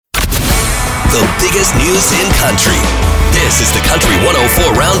The biggest news in country. This is the Country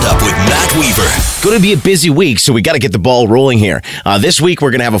 104 Roundup with Matt Weaver. Going to be a busy week, so we got to get the ball rolling here. This week,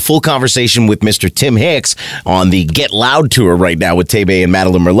 we're going to have a full conversation with Mr. Tim Hicks on the Get Loud tour right now with Tebe and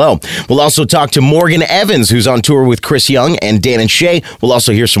Madeline Merlot. We'll also talk to Morgan Evans, who's on tour with Chris Young and Dan and Shay. We'll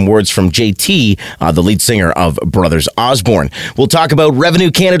also hear some words from JT, the lead singer of Brothers Osborne. We'll talk about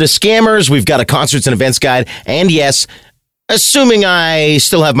Revenue Canada scammers. We've got a concerts and events guide. And yes, assuming I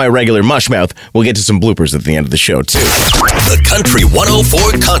still have my regular mush mouth, we'll get to some bloopers at the end of the show, too. The Country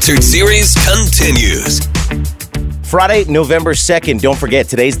 104 Concert Series continues. Friday, November 2nd. Don't forget,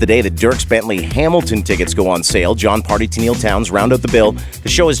 today's the day that Dierks Bentley Hamilton tickets go on sale. John Party to Neil Towns round out the bill. The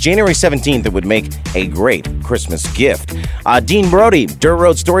show is January 17th. It would make a great Christmas gift. Dean Brody, Dirt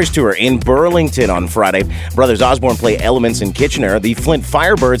Road Stories Tour in Burlington on Friday. Brothers Osborne play Elements in Kitchener. The Flint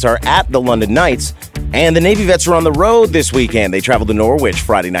Firebirds are at the London Knights. And the Navy vets are on the road this weekend. They travel to Norwich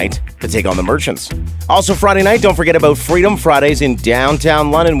Friday night to take on the Merchants. Also Friday night, don't forget about Freedom Fridays in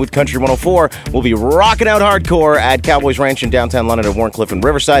downtown London with Country 104. We'll be rocking out hardcore at Cowboys Ranch in downtown London at Warncliffe and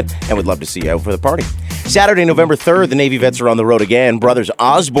Riverside, and we'd love to see you out for the party. Saturday, November 3rd, the Navy vets are on the road again. Brothers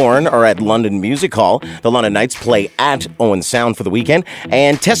Osborne are at London Music Hall. The London Knights play at Owen Sound for the weekend.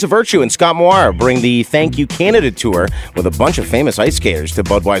 And Tessa Virtue and Scott Moir bring the Thank You Canada tour with a bunch of famous ice skaters to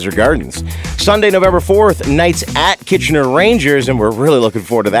Budweiser Gardens. Sunday, November 4th, Knights at Kitchener Rangers, and we're really looking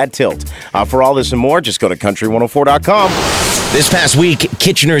forward to that tilt. For all this and more, just go to country104.com. This past week,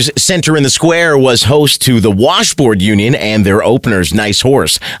 Kitchener's Center in the Square was host to the Washboard Union and their openers, Nice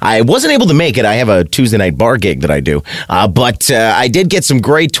Horse. I wasn't able to make it. I have a Tuesday night bar gig that I do. But I did get some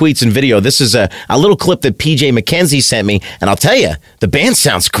great tweets and video. This is a little clip that PJ McKenzie sent me, and I'll tell you, the band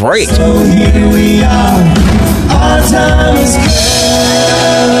sounds great. So here we are, our time is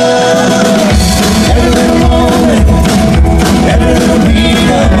come. Every little moment, every little beat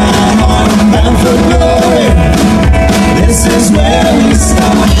of my heart, bound for glory. This is where we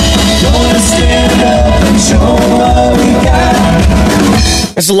start. Gonna stand up and show what we got.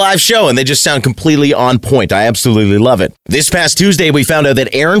 It's a live show, and they just sound completely on point. I absolutely love it. This past Tuesday, we found out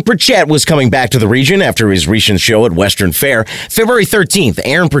that Aaron Pritchett was coming back to the region after his recent show at Western Fair. February 13th,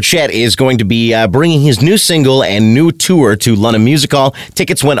 Aaron Pritchett is going to be bringing his new single and new tour to London Music Hall.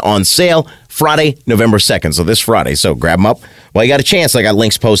 Tickets went on sale Friday, November 2nd, so this Friday. So grab them up while you got a chance. I got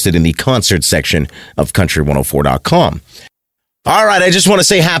links posted in the concert section of country104.com. All right, I just want to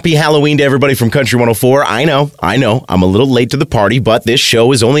say happy Halloween to everybody from Country 104. I know, I'm a little late to the party, but this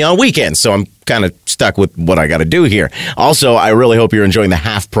show is only on weekends, so I'm kind of stuck with what I got to do here. Also, I really hope you're enjoying the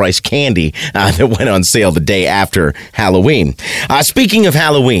half-price candy that went on sale the day after Halloween. Speaking of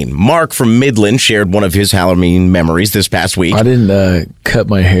Halloween, Mark from Midland shared one of his Halloween memories this past week. I didn't cut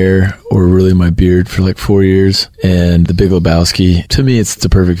my hair or really my beard for like 4 years, and The Big Lebowski, to me, it's the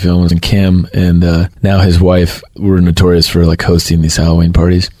perfect film. And Cam and now his wife were notorious for like hosting these Halloween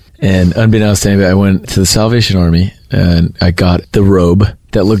parties. And unbeknownst to anybody, I went to the Salvation Army and I got the robe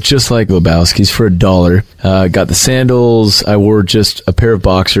that looked just like Lebowski's for $1. Got the sandals. I wore just a pair of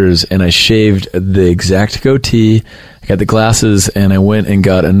boxers and I shaved the exact goatee. I got the glasses and I went and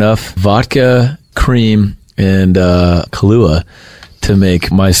got enough vodka, cream, and Kahlua to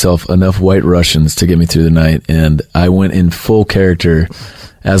make myself enough White Russians to get me through the night. And I went in full character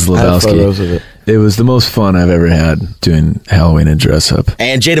as Lebowski. I have photos of it. It was the most fun I've ever had doing Halloween and dress up.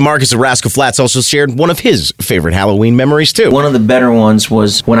 And Jada Marcus of Rascal Flatts also shared one of his favorite Halloween memories, too. One of the better ones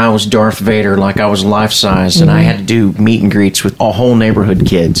was when I was Darth Vader, like I was life-size, and I had to do meet and greets with a whole neighborhood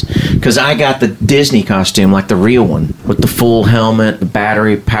kids. Because I got the Disney costume, like the real one, with the full helmet, the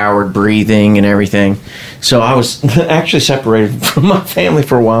battery-powered breathing and everything. So I was actually separated from my family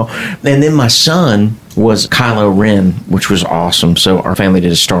for a while. And then my son was Kylo Ren, which was awesome. So our family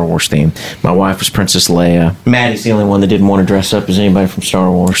did a Star Wars theme. My wife was Princess Leia. Maddie's the only one that didn't want to dress up as anybody from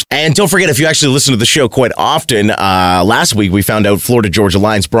Star Wars. And don't forget, if you actually listen to the show quite often, last week we found out Florida Georgia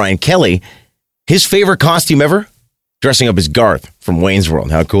Line's Brian Kelly, his favorite costume ever, dressing up as Garth from Wayne's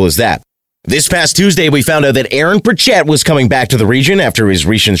World. How cool is that? This past Tuesday, we found out that Aaron Pritchett was coming back to the region after his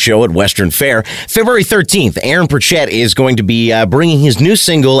recent show at Western Fair. February 13th, Aaron Pritchett is going to be bringing his new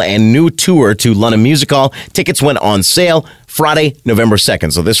single and new tour to London Music Hall. Tickets went on sale Friday, November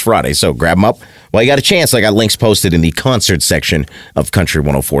 2nd, so this Friday. So grab them up while you got a chance. I got links posted in the concert section of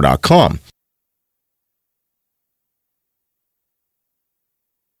country104.com.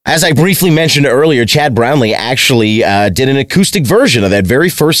 As I briefly mentioned earlier, Chad Brownlee actually did an acoustic version of that very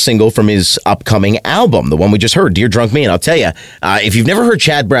first single from his upcoming album, the one we just heard, Dear Drunk Me. And I'll tell you, if you've never heard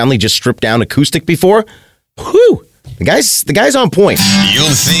Chad Brownlee just strip down acoustic before, whew, the guy's on point.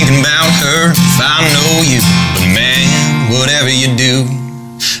 You're thinking about her if I know you, but man, whatever you do,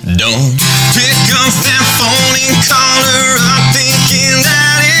 Don't pick up that phone and call her up thinking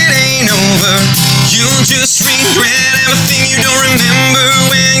that it ain't over. You'll just regret everything you don't remember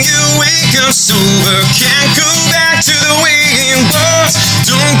when you wake up sober. Can't go back to the way it was.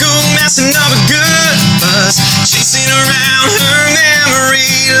 Don't go messing up a good buzz, chasing around her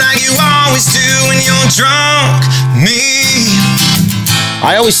memory like you always do when you're drunk. Me.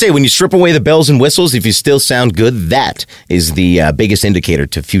 I always say when you strip away the bells and whistles, if you still sound good, that is the biggest indicator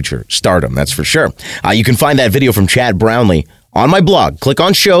to future stardom, that's for sure. You can find that video from Chad Brownlee on my blog. Click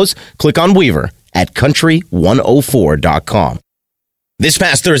on shows, click on Weaver at country104.com. This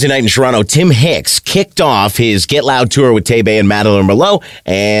past Thursday night in Toronto, Tim Hicks kicked off his Get Loud tour with Tay Bay and Madeline Merlot,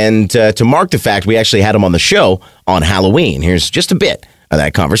 and to mark the fact, we actually had him on the show on Halloween. Here's just a bit of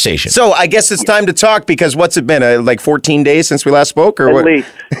that conversation. So I guess it's time to talk because what's it been, like 14 days since we last spoke? Or At what? least.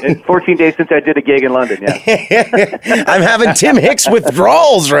 It's 14 days since I did a gig in London, yeah. I'm having Tim Hicks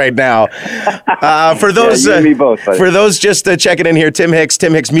withdrawals right now. For those you and me both, buddy. for those just checking in here, Tim Hicks,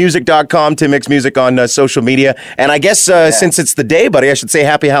 timhicksmusic.com, Tim Hicks Music on social media. And I guess since it's the day, buddy, I should say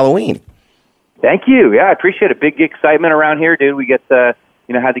happy Halloween. Thank you. Yeah, I appreciate it. Big excitement around here, dude. We get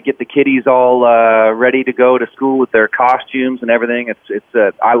had to get the kiddies all ready to go to school with their costumes and everything.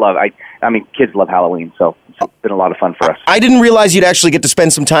 I mean, kids love Halloween, so it's been a lot of fun for us. I didn't realize you'd actually get to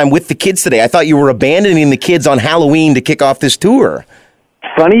spend some time with the kids today. I thought you were abandoning the kids on Halloween to kick off this tour.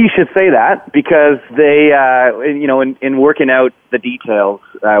 Funny you should say that because they, in working out the details,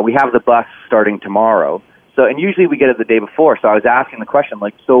 we have the bus starting tomorrow. So, and usually we get it the day before. So I was asking the question,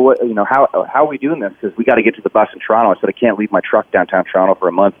 like, so what, how are we doing this? Because we got to get to the bus in Toronto. I said I can't leave my truck downtown Toronto for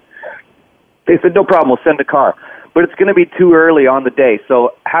a month. They said no problem, we'll send a car, but it's going to be too early on the day.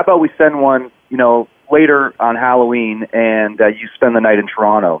 So how about we send one, later on Halloween, and you spend the night in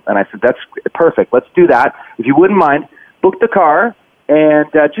Toronto? And I said that's perfect. Let's do that. If you wouldn't mind, book the car and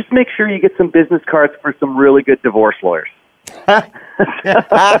just make sure you get some business cards for some really good divorce lawyers. next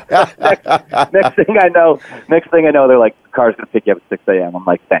thing I know, they're like, the car's going to pick you up at 6 a.m. I'm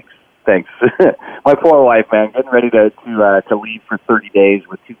like, thanks. My poor wife, man, getting ready to leave for 30 days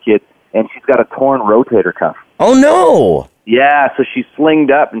with 2 kids, and she's got a torn rotator cuff. Oh, no. Yeah, so she's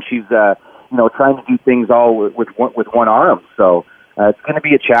slinged up, and she's, trying to do things all with one arm. So it's going to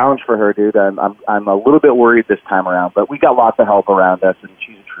be a challenge for her, dude. I'm a little bit worried this time around, but we got lots of help around us, and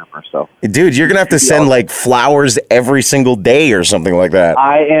she's a trooper. So, dude, you're gonna have to send like flowers every single day or something like that.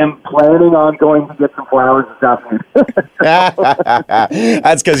 I am planning on going to get some flowers this afternoon.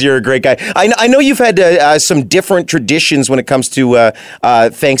 That's because you're a great guy. I know you've had some different traditions when it comes to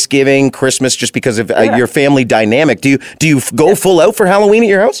Thanksgiving, Christmas, just because of your family dynamic. Do you go full out for Halloween at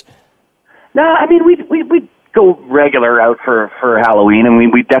your house? No, I mean we go regular out for Halloween, and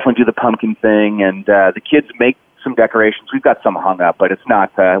we definitely do the pumpkin thing, and the kids make some decorations. We've got some hung up, but it's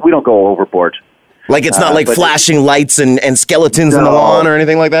not. We don't go overboard. Like it's not like flashing lights and skeletons in the lawn or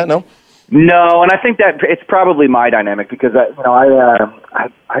anything like that. No. No, and I think that it's probably my dynamic because I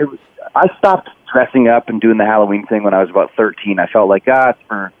stopped dressing up and doing the Halloween thing when I was about 13. I felt like it's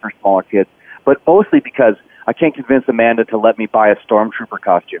for smaller kids, but mostly because I can't convince Amanda to let me buy a stormtrooper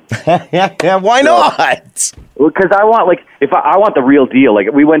costume. yeah, why not? Because I want I want the real deal.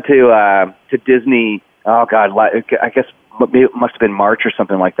 Like we went to Disney. Oh God, I guess it must have been March or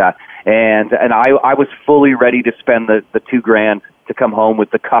something like that. And I was fully ready to spend the $2,000 to come home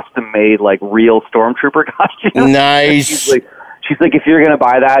with the custom made like real stormtrooper costume. Nice. She's like, if you're gonna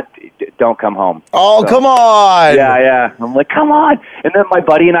buy that, don't come home. Oh, so, come on. Yeah. I'm like, come on. And then my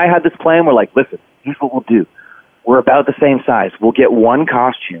buddy and I had this plan. We're like, listen, here's what we'll do. We're about the same size. We'll get one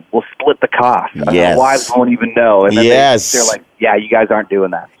costume. We'll split the cost. Yes. Our wives won't even know. And then they're like, yeah, you guys aren't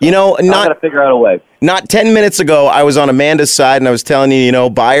doing that. So I got to figure out a way. Not 10 minutes ago, I was on Amanda's side, and I was telling you,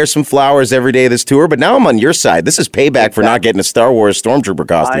 buy her some flowers every day of this tour. But now I'm on your side. This is payback for not getting a Star Wars Stormtrooper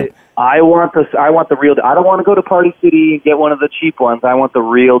costume. I want the real deal. I don't want to go to Party City and get one of the cheap ones. I want the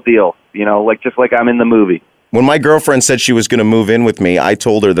real deal, just like I'm in the movie. When my girlfriend said she was going to move in with me, I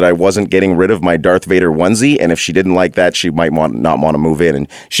told her that I wasn't getting rid of my Darth Vader onesie, and if she didn't like that, she might not want to move in. And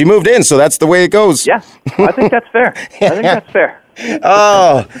she moved in, so that's the way it goes. Yeah, I think that's fair.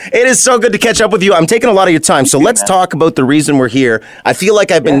 Oh, it is so good to catch up with you. I'm taking a lot of your time, so let's talk about the reason we're here. I feel like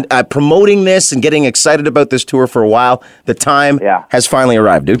I've been promoting this and getting excited about this tour for a while. The time has finally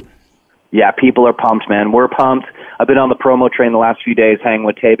arrived, dude. Yeah, people are pumped, man. We're pumped. I've been on the promo train the last few days, hanging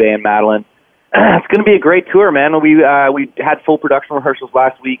with Tay Bay and Madeline. It's going to be a great tour, man. We had full production rehearsals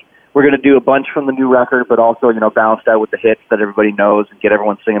last week. We're going to do a bunch from the new record, but also, balanced out with the hits that everybody knows and get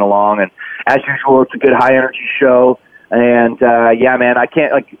everyone singing along. And as usual, it's a good high-energy show. And, man, I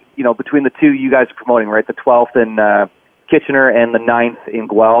can't, between the two you guys are promoting, right, the 12th and Kitchener and the 9th in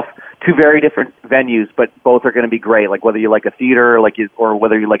Guelph. Two very different venues, but both are going to be great. Like whether you like a theater or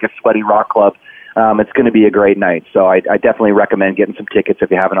whether you like a sweaty rock club, it's going to be a great night. So I definitely recommend getting some tickets if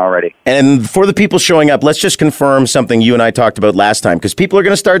you haven't already. And for the people showing up, let's just confirm something you and I talked about last time, because people are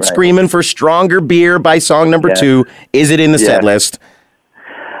going to start screaming for Stronger Beer by song number 2. Is it in the set list?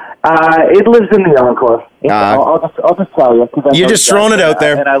 It lives in the encore. I'll just tell you. You're just throwing it out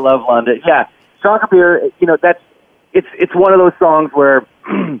there. And I love London. Yeah. Stronger Beer, it's one of those songs where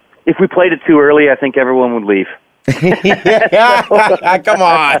if we played it too early, I think everyone would leave. Come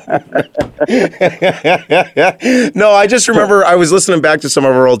on. No, I just remember I was listening back to some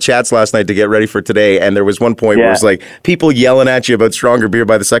of our old chats last night to get ready for today, and there was one point where it was like people yelling at you about Stronger Beer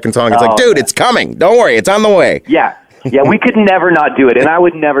by the second song. It's like, dude, it's coming. Don't worry, it's on the way. Yeah. Yeah, we could never not do it, and I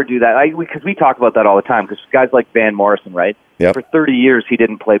would never do that because we talk about that all the time. Because guys like Van Morrison, right? Yep. For 30 years, he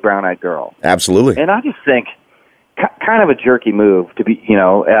didn't play Brown Eyed Girl. Absolutely. And I just think kind of a jerky move to be,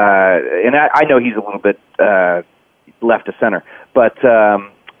 and I know he's a little bit left of center, but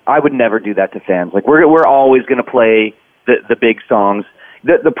I would never do that to fans. Like we're always going to play the big songs.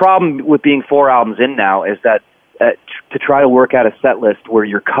 The problem with being 4 albums in now is that to try to work out a set list where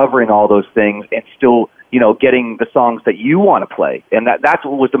you're covering all those things and still, getting the songs that you want to play. And that's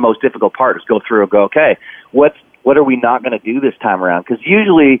what was the most difficult part, is go through and go, okay, what are we not going to do this time around? Because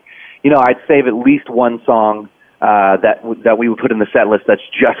usually, I'd save at least one song that we would put in the set list that's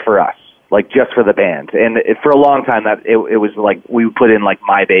just for us, like just for the band. And for a long time, that it was like we would put in like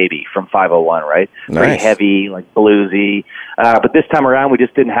My Baby from 501, right? Nice. Very heavy, like bluesy. But this time around, we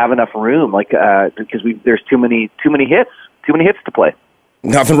just didn't have enough room, because there's too many hits to play.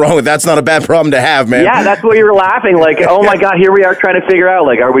 Nothing wrong with that's not a bad problem to have, man. Yeah, that's what you were laughing. Like, oh my God, here we are trying to figure out,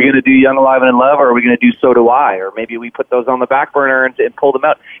 like, are we going to do Young, Alive, and in Love, or are we going to do So Do I? Or maybe we put those on the back burner and pull them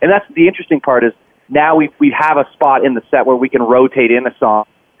out. And that's the interesting part, is now we have a spot in the set where we can rotate in a song,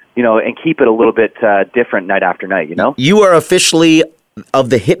 and keep it a little bit different night after night, You are officially of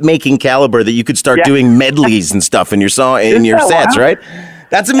the hit-making caliber that you could start doing medleys and stuff in your sets, right?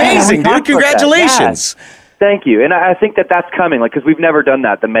 That's amazing, dude. Congratulations. Thank you. And I think that's coming, because we've never done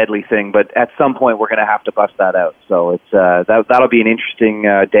that, the medley thing, but at some point we're going to have to bust that out. So it's that'll be an interesting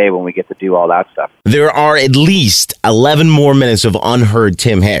day when we get to do all that stuff. There are at least 11 more minutes of unheard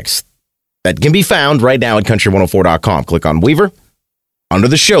Tim Hicks that can be found right now at country104.com. Click on Weaver, under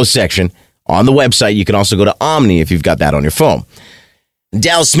the show section, on the website. You can also go to Omni if you've got that on your phone.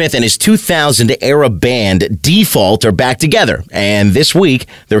 Dal Smith and his 2000-era band Default are back together, and this week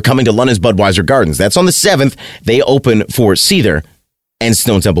they're coming to London's Budweiser Gardens. That's on the 7th. They open for Seether and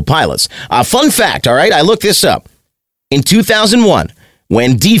Stone Temple Pilots. Fun fact, all right? I looked this up. In 2001,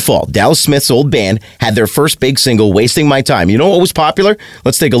 when Default, Dal Smith's old band, had their first big single, Wasting My Time, you know what was popular?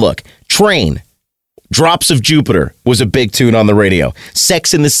 Let's take a look. Train. Drops of Jupiter was a big tune on the radio.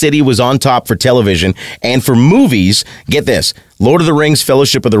 Sex and the City was on top for television. And for movies, get this, Lord of the Rings,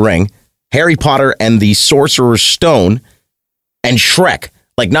 Fellowship of the Ring, Harry Potter and the Sorcerer's Stone, and Shrek.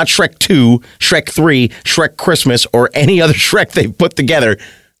 Like not Shrek 2, Shrek 3, Shrek Christmas, or any other Shrek they've put together.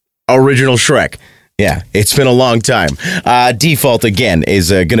 Original Shrek. Yeah, it's been a long time. Default, again,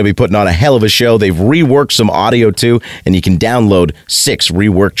 is going to be putting on a hell of a show. They've reworked some audio, too, and you can download 6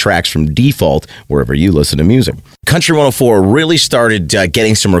 reworked tracks from Default wherever you listen to music. Country 104 really started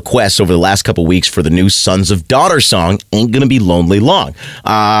getting some requests over the last couple weeks for the new Sons of Daughter song, Ain't Gonna Be Lonely Long.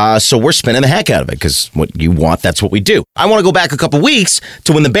 So we're spinning the heck out of it, because what you want, that's what we do. I want to go back a couple weeks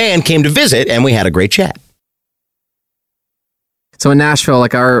to when the band came to visit, and we had a great chat. So in Nashville,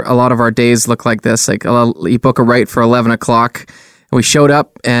 like a lot of our days look like this. Like you book a write for 11 o'clock. We showed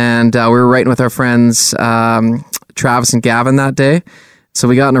up and we were writing with our friends Travis and Gavin that day. So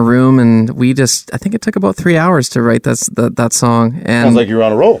we got in a room and I think it took about 3 hours to write that song. And sounds like you're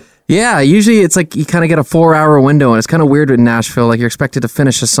on a roll. Yeah, usually it's like you kind of get a 4-hour window, and it's kind of weird in Nashville. Like you're expected to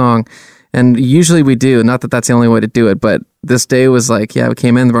finish a song. And usually we do. Not that that's the only way to do it, but this day was like, we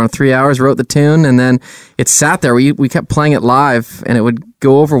came in around 3 hours, wrote the tune, and then it sat there. We kept playing it live, and it would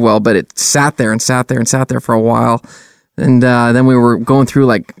go over well, but it sat there and sat there and sat there for a while. And then we were going through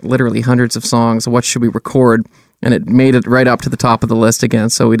like literally hundreds of songs. What should we record? And it made it right up to the top of the list again.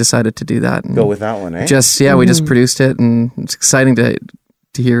 So we decided to do that. And go with that one, eh? We just produced it, and it's exciting to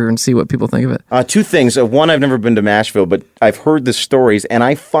hear and see what people think of it. 2 things. One, I've never been to Nashville, but I've heard the stories, and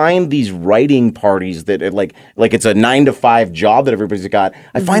I find these writing parties that are like it's a 9-to-5 job that everybody's got.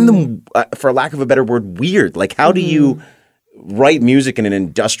 I find them, for lack of a better word, weird. Like, how do you write music in an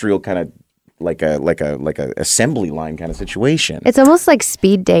industrial kind of a assembly line kind of situation. It's almost like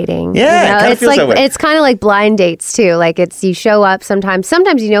speed dating. Yeah, you know? it kinda It's feels like that way. it's kind of like blind dates too. Like it's you show up sometimes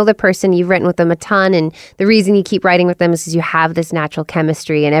you know the person, you've written with them a ton, and the reason you keep writing with them is because you have this natural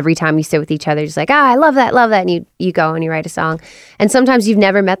chemistry, and every time you sit with each other, you're just like, I love that, and you go and you write a song. And sometimes you've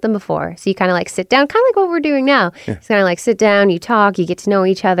never met them before, so you kind of like sit down, kind of like what we're doing now. It's kind of like sit down, you talk, you get to know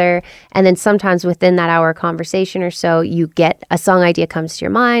each other, and then sometimes within that hour conversation or so, you get a song idea comes to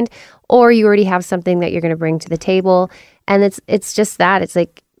your mind, or you already have something that you're going to bring to the table. And it's just that. It's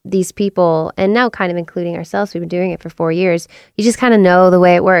like these people, and now kind of including ourselves, we've been doing it for 4 years. You just kind of know the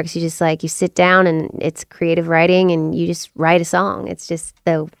way it works. You just you sit down and it's creative writing and you just write a song. It's just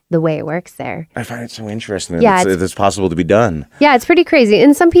the way it works there. I find it so interesting that Yeah, it's possible to be done. Yeah, it's pretty crazy.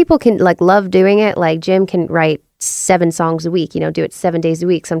 And some people can love doing it. Like Jim can write 7 songs a week, do it 7 days a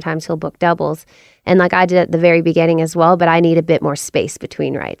week. Sometimes he'll book doubles. And I did at the very beginning as well, but I need a bit more space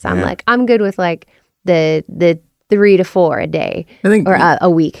between writes. I'm good with the 3 to 4 a day, I think, or a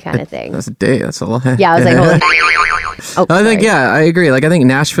week kind of thing. That's a day. That's a lot. Yeah, I was like, holy. I think, I agree. I think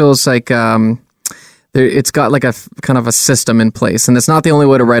Nashville's it's got a kind of a system in place, and it's not the only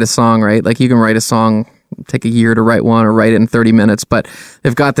way to write a song, right? Like you can write a song, take a year to write one, or write it in 30 minutes, but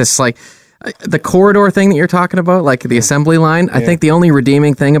they've got this the corridor thing that you're talking about, like the assembly line. I think the only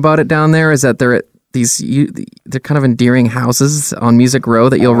redeeming thing about it down there is that they're kind of endearing houses on Music Row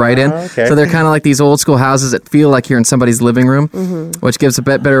that you'll write in. Okay. So they're kind of like these old school houses that feel like you're in somebody's living room, which gives a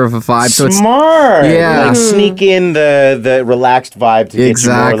bit better of a vibe. So it's Smart. Yeah. Sneak in the relaxed vibe to get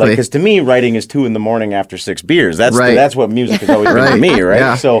Exactly. you more. Because to me, writing is 2 a.m. after 6 beers. That's Right. that's what music has always been to Right. me, right?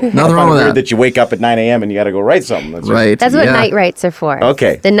 Yeah. So Nothing I find wrong it with weird that. you wake up at 9 a.m. and you got to go write something. That's right. That's what Yeah. night writes are for.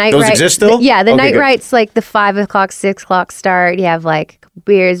 Okay. The night Those write- exist still? the Okay, night good. writes like the 5 o'clock, 6 o'clock start. You have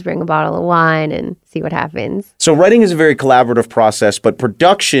beers, bring a bottle of wine, and see what happens. So writing is a very collaborative process, but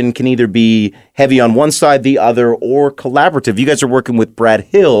production can either be heavy on one side, the other, or collaborative. You guys are working with Brad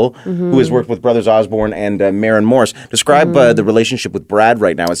Hill, who has worked with Brothers Osborne and Maren Morris. Describe the relationship with Brad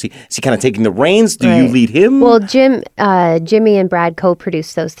right now. Is he kind of taking the reins? Do you Right. lead him? Well, Jimmy and Brad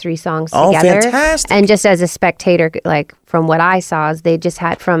co-produced those 3 songs Oh, together. fantastic. And just as a spectator, from what I saw, is they just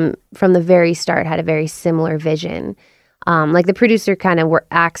had from the very start had a very similar vision. The producer kind of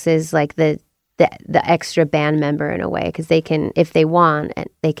acts as the extra band member in a way, because they can, if they want,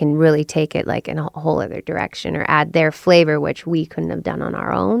 they can really take it in a whole other direction or add their flavor, which we couldn't have done on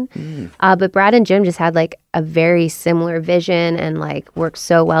our own. But Brad and Jim just had a very similar vision and worked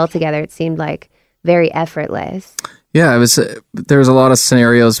so well together. It seemed very effortless. Yeah, it was. There was a lot of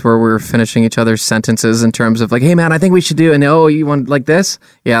scenarios where we were finishing each other's sentences in terms of hey man, I think we should do, and you want this?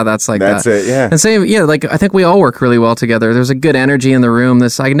 Yeah, that's That's that. it, yeah. And same, I think we all work really well together. There's a good energy in the room.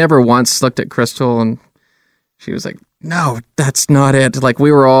 I never once looked at Crystal and she was like, no, that's not it.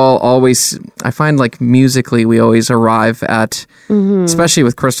 We were all always. I find musically we always arrive at, especially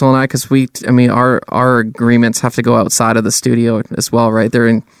with Crystal and I, because our agreements have to go outside of the studio as well, right? They're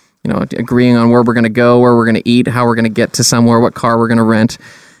in. Agreeing on where we're going to go, where we're going to eat, how we're going to get to somewhere, what car we're going to rent.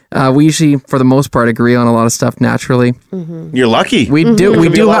 We usually, for the most part, agree on a lot of stuff naturally. You're lucky. We do. We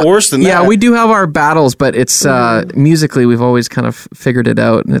Could be do a lot worse than that. Yeah, we do have our battles, but it's musically we've always kind of figured it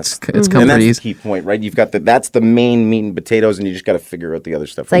out, and it's come and pretty that's easy. the key point, right? You've got that's the main meat and potatoes, and you just got to figure out the other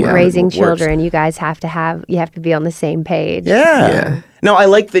stuff. It's like Yeah. raising What works. children. You guys have to be on the same page. Yeah. No, I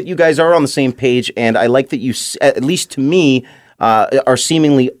like that you guys are on the same page, and I like that you, at least to me, are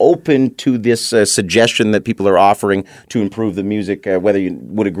seemingly open to this suggestion that people are offering to improve the music, whether you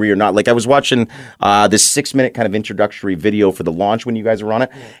would agree or not. I was watching this 6-minute kind of introductory video for the launch when you guys were on it,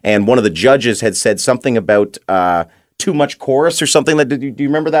 and one of the judges had said something about too much chorus or something. Do you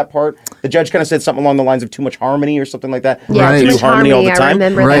remember that part? The judge kind of said something along the lines of too much harmony or something like that. Yeah, Right. too Do much harmony all the I time.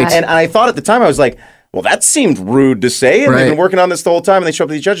 remember Right. that. And I thought at the time, I was like, well, that seemed rude to say. And they've been Right. working on this the whole time, and they show up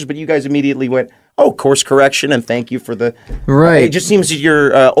to these judges, but you guys immediately went, oh, course correction, and thank you for the... Right. It just seems that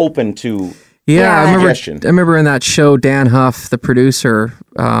you're open to... Yeah, I Suggestion. remember in that show, Dan Huff, the producer,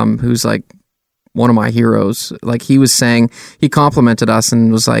 who's one of my heroes, he was saying, he complimented us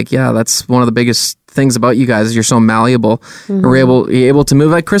and was like, yeah, that's one of the biggest things about you guys is you're so malleable. And we're able to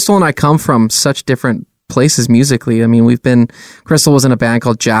move. Crystal and I come from such different places musically. Crystal was in a band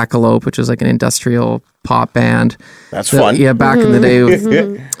called Jackalope, which was an industrial pop band. That's fun. Yeah, back in the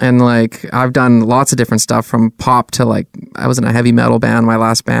day. And I've done lots of different stuff from pop to I was in a heavy metal band, my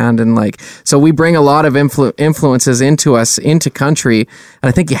last band. And so we bring a lot of influences into country. And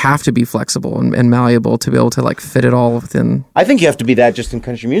I think you have to be flexible and malleable to be able to fit it all within. I think you have to be that just in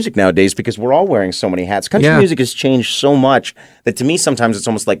country music nowadays because we're all wearing so many hats. Country Yeah. music has changed so much that to me sometimes it's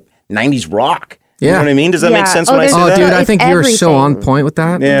almost like 90s rock. You know what I mean? Does that make sense when I say that? Oh, dude, I It's think you're so on everything. point with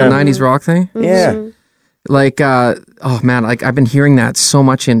that. Yeah. The 90s rock thing. Yeah. Like, oh man, like I've been hearing that so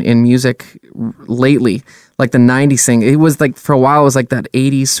much in music lately. Like the 90s thing. It was like, for a while, it was like that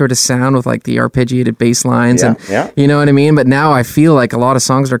 80s sort of sound with like the arpeggiated bass lines. And you know what I mean? But now I feel like a lot of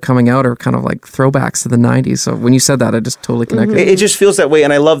songs that are coming out are kind of like throwbacks to the 90s. So when you said that, I just totally connected. It just feels that way,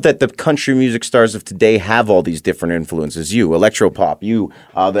 and I love that the country music stars of today have all these different influences. You, electropop, you,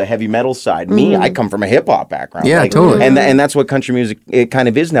 the heavy metal side. Me, I come from a hip hop background. Yeah, totally. And that's what country music it kind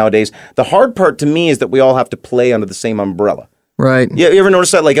of is nowadays. The hard part to me is that we all have to play under the same umbrella. Right. Yeah, you ever notice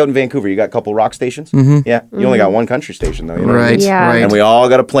that? Like out in Vancouver, you got a couple rock stations. Yeah, you only got one country station though. You know what I Right. mean? Yeah. Right. And we all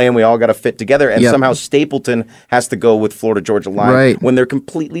got to play and we all got to fit together. And Yep. somehow Stapleton has to go with Florida Georgia Line Right. when they're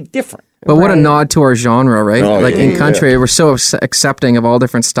completely different. But what a Right. nod to our genre, right? Oh, like yeah, in country, we're so accepting of all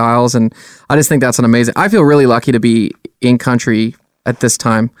different styles. And I just think that's an amazing. I feel really lucky to be in country at this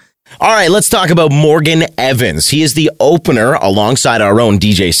time. All right, let's talk about Morgan Evans. He is the opener alongside our own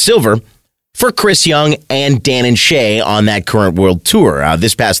DJ Silver for Chris Young and Dan and Shay on that Current World Tour.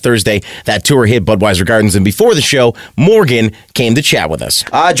 This past Thursday, that tour hit Budweiser Gardens, and before the show, Morgan came to chat with us.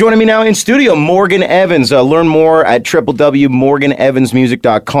 Joining me now in studio, Morgan Evans. Learn more at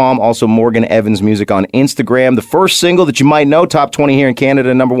www.morganevansmusic.com. Also, Morgan Evans Music on Instagram. The first single that you might know, top 20 here in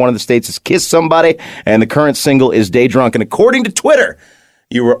Canada, number one in the States, is Kiss Somebody, and the current single is Day Drunk. And according to Twitter,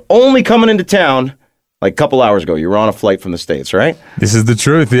 you were only coming into town like a couple hours ago. You were on a flight from the States, right? This is the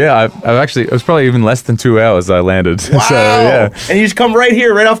truth. Yeah, I've actually, it was probably even less than 2 hours I landed. Wow. So, yeah. And you just come right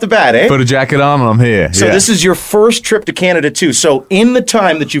here, right off the bat, eh? Put a jacket on and I'm here. So yeah. this is your first trip to Canada, too. So in the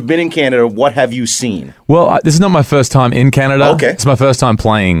time that you've been in Canada, what have you seen? Well, this is not my first time in Canada. Okay. It's my first time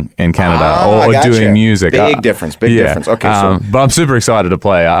playing in Canada or gotcha. doing music. Big difference, big difference. Okay, so... But I'm super excited to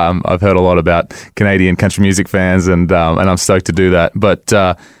play. I've heard a lot about Canadian country music fans and I'm stoked to do that. But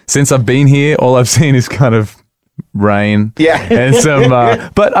since I've been here, all I've seen is kind of rain. Yeah. And some,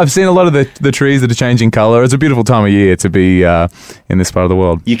 but I've seen a lot of the trees that are changing color. It's a beautiful time of year to be in this part of the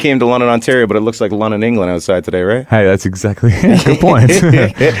world. You came to London, Ontario, but it looks like London, England outside today, right? Hey, that's exactly good point.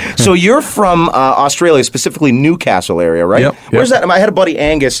 So you're from Australia, specifically Newcastle area, right? Yep, Where's that? I had a buddy,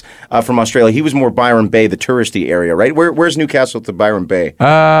 Angus, from Australia. He was more Byron Bay, the touristy area, right? Where's Newcastle to Byron Bay?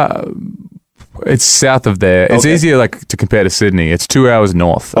 It's south of there. It's Okay. easier to compare to Sydney. It's 2 hours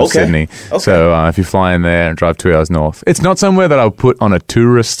north of Okay. Sydney. Okay. So if you fly in there and drive 2 hours north, it's not somewhere that I'll put on a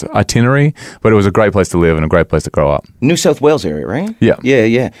tourist itinerary, but it was a great place to live and a great place to grow up. New South Wales area, right? Yeah.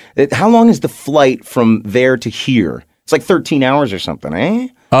 Yeah. How long is the flight from there to here? It's like 13 hours or something, eh?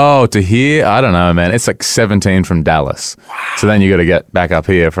 Oh, to here? I don't know, man. It's like 17 from Dallas. Wow. So then you got to get back up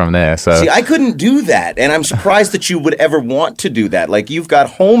here from there. So See, I couldn't do that, and I'm surprised that you would ever want to do that. Like, you've got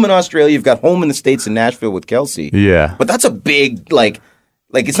home in Australia, you've got home in the States in Nashville with Kelsey. Yeah. But that's a big, like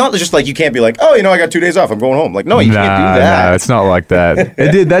it's not just like you can't be like, oh, I got 2 days off, I'm going home. Like, no, you can't do that. No, it's not like that.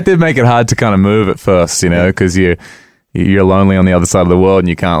 That did make it hard to kind of move at first, because you're lonely on the other side of the world and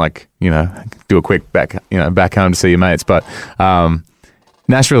you can't do a quick back home to see your mates. But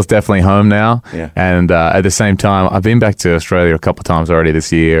Nashville's definitely home now. Yeah. And at the same time, I've been back to Australia a couple of times already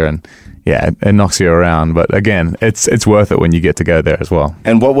this year, and yeah, it knocks you around. But again, it's worth it when you get to go there as well.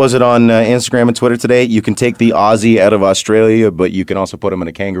 And what was it on Instagram and Twitter today? You can take the Aussie out of Australia, but you can also put him in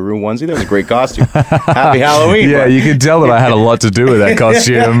a kangaroo onesie. That was a great costume. Happy Halloween. Yeah, bud. you could tell that I had a lot to do with that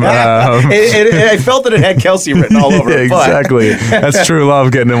costume. I felt that it had Kelsey written all over it. But Exactly. That's true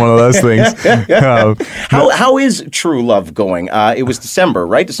love, getting in one of those things. how is True Love going? It was December,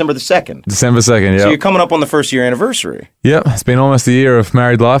 right? December the 2nd. December 2nd, yeah. So you're coming up on the first year anniversary. Yep, it's been almost a year of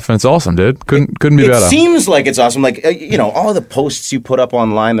married life, and it's awesome, dude. Couldn't be It better. seems like it's awesome. Like, all the posts you put up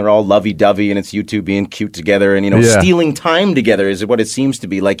online, they're all lovey-dovey, and it's you two being cute together, and, Yeah. stealing time together is what it seems to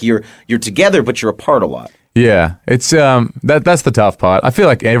be. Like, you're together, but you're apart a lot. Yeah, it's that's the tough part. I feel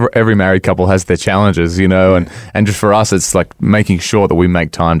like every married couple has their challenges, and just for us, it's like making sure that we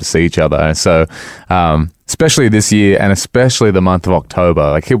make time to see each other. And so, especially this year, and especially the month of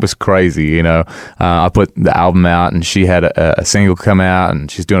October, like it was crazy. I put the album out, and she had a single come out,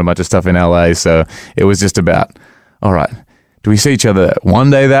 and she's doing a bunch of stuff in LA. So it was just about, all right, do we see each other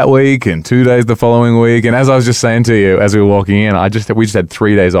one day that week and 2 days the following week? And as I was just saying to you, as we were walking in, we just had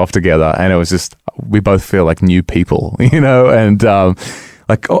 3 days off together, and it was just, we both feel like new people, and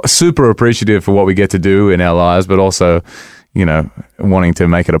super appreciative for what we get to do in our lives, but also, wanting to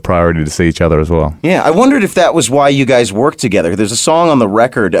make it a priority to see each other as well. Yeah, I wondered if that was why you guys work together. There's a song on the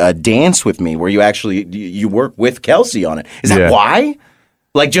record, Dance With Me, where you actually, you work with Kelsey on it. Is that why?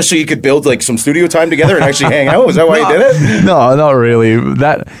 Like, just so you could build, like, some studio time together and actually hang out? Is that why you did it? No, not really.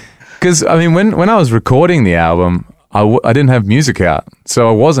 Because, I mean, when I was recording the album, I didn't have music out. So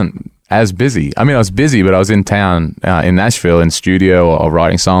I wasn't as busy. I mean, I was busy, but I was in town in Nashville in studio or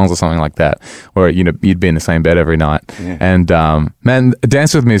writing songs or something like that, where you'd be in the same bed every night. Yeah. And man,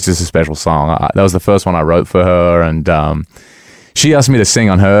 Dance With Me is just a special song. That was the first one I wrote for her, and she asked me to sing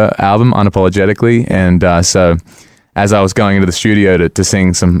on her album Unapologetically, and so as I was going into the studio to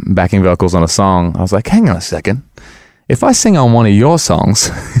sing some backing vocals on a song, I was like, hang on a second. If I sing on one of your songs,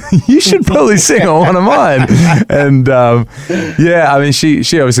 you should probably sing on one of mine. And yeah, I mean, she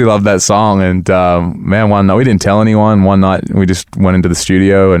obviously loved that song. And man, one night we didn't tell anyone. One night we just went into the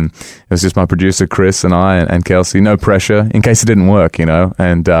studio, and it was just my producer Chris and I and Kelsey. No pressure in case it didn't work, you know.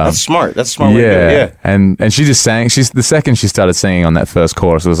 And that's smart. That's a smart way to do it. Yeah. And she just sang. The second she started singing on that first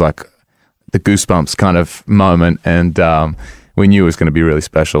chorus, it was like the goosebumps kind of moment, and we knew it was going to be really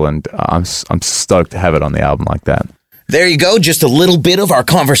special. And I'm stoked to have it on the album like that. There you go. Just a little bit of our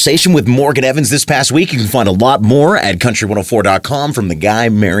conversation with Morgan Evans this past week. You can find a lot more at country104.com from the guy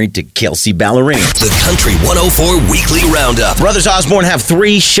married to Kelsey Ballerini. The Country 104 Weekly Roundup. Brothers Osborne have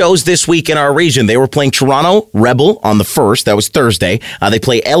 3 shows this week in our region. They were playing Toronto Rebel on the 1st. That was Thursday. They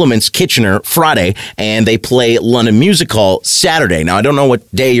play Elements Kitchener Friday, and they play London Music Hall Saturday. Now, I don't know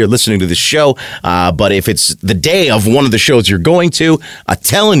what day you're listening to this show, but if it's the day of one of the shows you're going to, I'm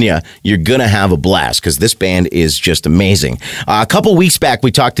telling you, you're going to have a blast because this band is just amazing. A couple weeks back, we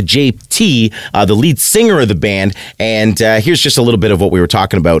talked to JT, the lead singer of the band, and here's just a little bit of what we were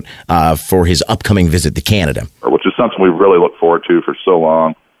talking about for his upcoming visit to Canada. Which is something we really look forward to for so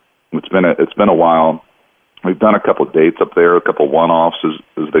long. It's been a while. We've done a couple of dates up there, a couple of one-offs,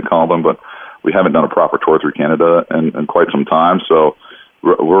 as they call them, but we haven't done a proper tour through Canada in quite some time, so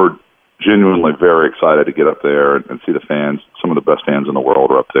we're genuinely very excited to get up there and see the fans. Some of the best fans in the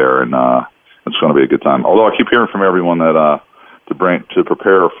world are up there, and it's going to be a good time. Although I keep hearing from everyone that to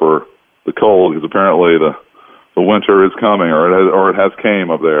prepare for the cold, because apparently the winter is coming, or it has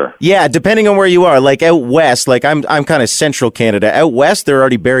came up there. Yeah, depending on where you are. Like out west, like I'm kind of central Canada. Out west, they're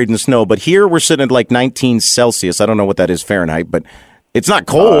already buried in the snow. But here, we're sitting at like 19 Celsius. I don't know what that is Fahrenheit, but it's not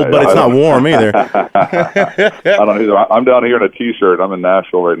cold, but it's not warm either. I don't either. I'm down here in a T-shirt. I'm in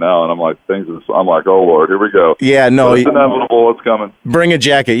Nashville right now, and I'm like, oh, Lord, here we go. Yeah, no. But it's inevitable. It's coming. Bring a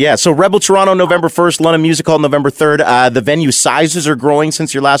jacket. Yeah, so Rebel Toronto, November 1st, London Music Hall, November 3rd. The venue sizes are growing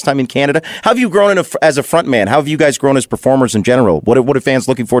since your last time in Canada. How have you grown as a front man? How have you guys grown as performers in general? What are fans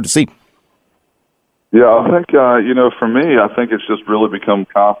looking forward to see? Yeah, I think, for me, I think it's just really become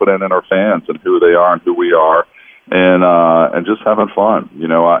confident in our fans and who they are and who we are. And just having fun.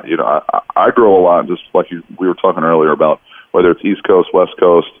 I grow a lot, just like we were talking earlier about whether it's East Coast, West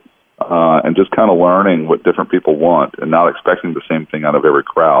Coast, and just kind of learning what different people want and not expecting the same thing out of every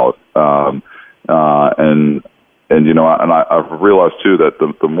crowd. I've realized too that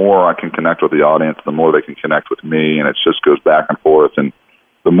the more I can connect with the audience, the more they can connect with me, and it just goes back and forth. And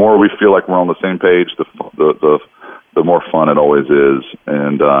the more we feel like we're on the same page, the more fun it always is.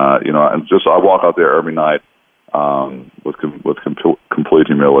 And I walk out there every night with complete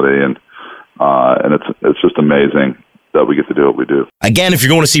humility, and it's just amazing that we get to do what we do. Again, if you're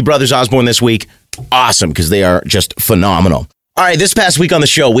going to see Brothers Osborne this week, awesome, because they are just phenomenal. All right, this past week on the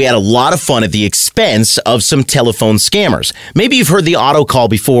show, we had a lot of fun at the expense of some telephone scammers. Maybe you've heard the auto call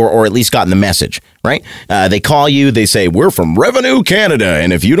before, or at least gotten the message, right? They call you, they say, we're from Revenue Canada,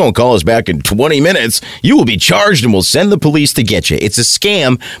 and if you don't call us back in 20 minutes, you will be charged and we'll send the police to get you. It's a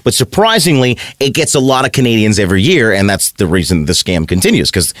scam, but surprisingly, it gets a lot of Canadians every year, and that's the reason the scam continues,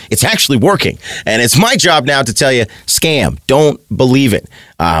 because it's actually working. And it's my job now to tell you, scam, don't believe it,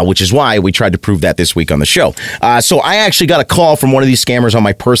 which is why we tried to prove that this week on the show. So I actually got a call from one of these scammers on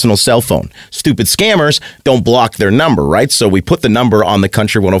my personal cell phone. Stupid scammers don't block their number, right? So we put the number on the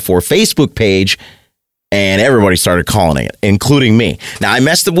Country 104 Facebook page, and everybody started calling it, including me. Now, I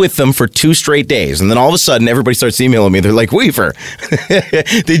messed with them for 2 straight days, and then all of a sudden, everybody starts emailing me. They're like, Weaver,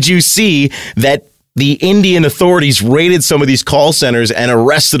 did you see that the Indian authorities raided some of these call centers and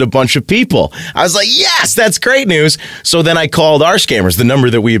arrested a bunch of people? I was like, yes, that's great news. So then I called our scammers, the number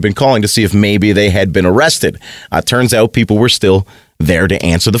that we had been calling, to see if maybe they had been arrested. Turns out people were still there to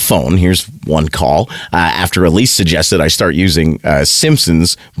answer the phone. Here's one call. After Elise suggested I start using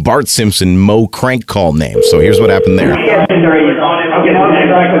Bart Simpson Mo Crank call name. So here's what happened there.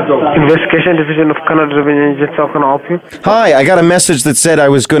 Investigation Division of Canada Revenue Agency, how can I help you? Hi, I got a message that said I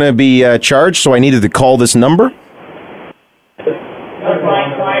was going to be charged, so I needed to call this number.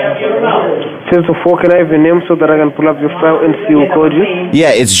 Since before, can I have your name so that I can pull up your file and see who called you?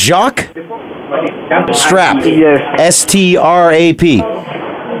 Yeah, it's Jacques Strap. Yes. S-T-R-A-P. No,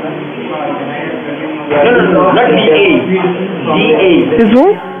 not D-A. Is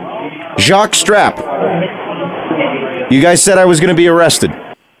who? Jacques Strap. You guys said I was going to be arrested.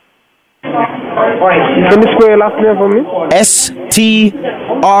 Can you spell your last name for me? S-T-R-A-P.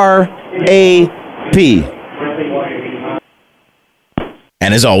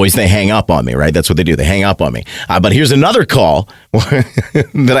 And as always, they hang up on me, right? That's what they do. They hang up on me. But here's another call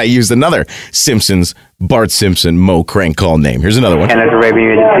that I used another Simpsons, Bart Simpson, Mo Crank call name. Here's another one. Canada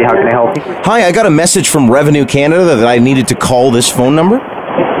Revenue Agency, how can I help you? Hi, I got a message from Revenue Canada that I needed to call this phone number.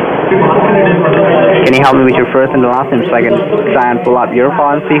 Can you help me with your first and last name so I can try and pull up your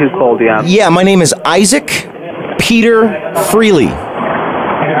file and see who called you up? Yeah, my name is Isaac Peter Freely.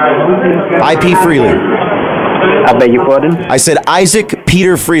 IP Freely. I beg your pardon? I said Isaac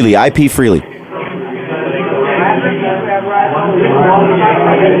Peter Freely, IP Freely.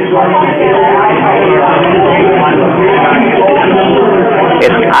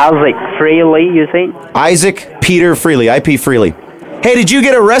 It's Isaac Freely, you say? Isaac Peter Freely, IP Freely. Hey, did you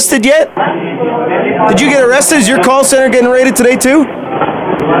get arrested yet? Did you get arrested? Is your call center getting raided today too?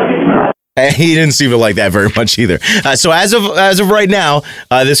 He didn't seem to like that very much either. So as of right now,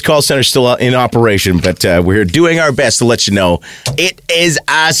 this call center is still in operation, but we're doing our best to let you know it is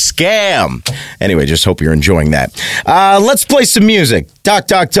a scam. Anyway, just hope you're enjoying that. Let's play some music.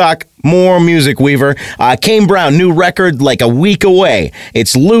 Talk. More music, Weaver. Kane Brown, new record like a week away.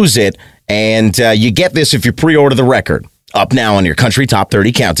 It's Lose It, and you get this if you pre-order the record. Up now on your Country Top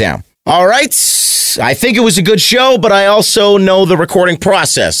 30 Countdown. All right. I think it was a good show, but I also know the recording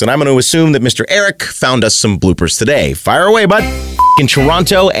process, and I'm going to assume that Mr. Eric found us some bloopers today. Fire away, bud. In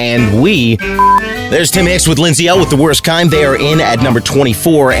Toronto, and there's Tim Hicks with Lindsay L with The Worst Kind. They are in at number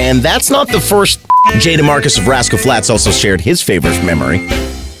 24, and that's not the first. Jay DeMarcus of Rascal Flats also shared his favorite memory.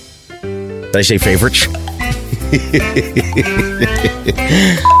 Did I say favorite?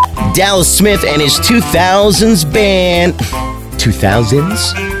 Dallas Smith and his 2000s band.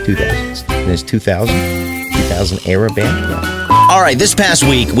 2000s? There's 2000 era band? Yeah. All right, this past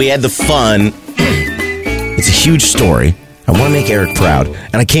week we had the fun. It's a huge story. I want to make Eric proud,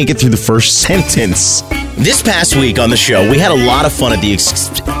 and I can't get through the first sentence. This past week on the show, we had a lot of fun at the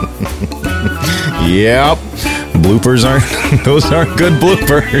Yep. Bloopers those aren't good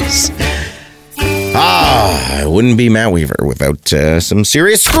bloopers. It wouldn't be Matt Weaver without some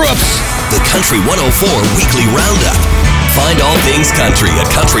serious screw-ups. The Country 104 Weekly Roundup. Find all things country at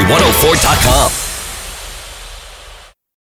country104.com.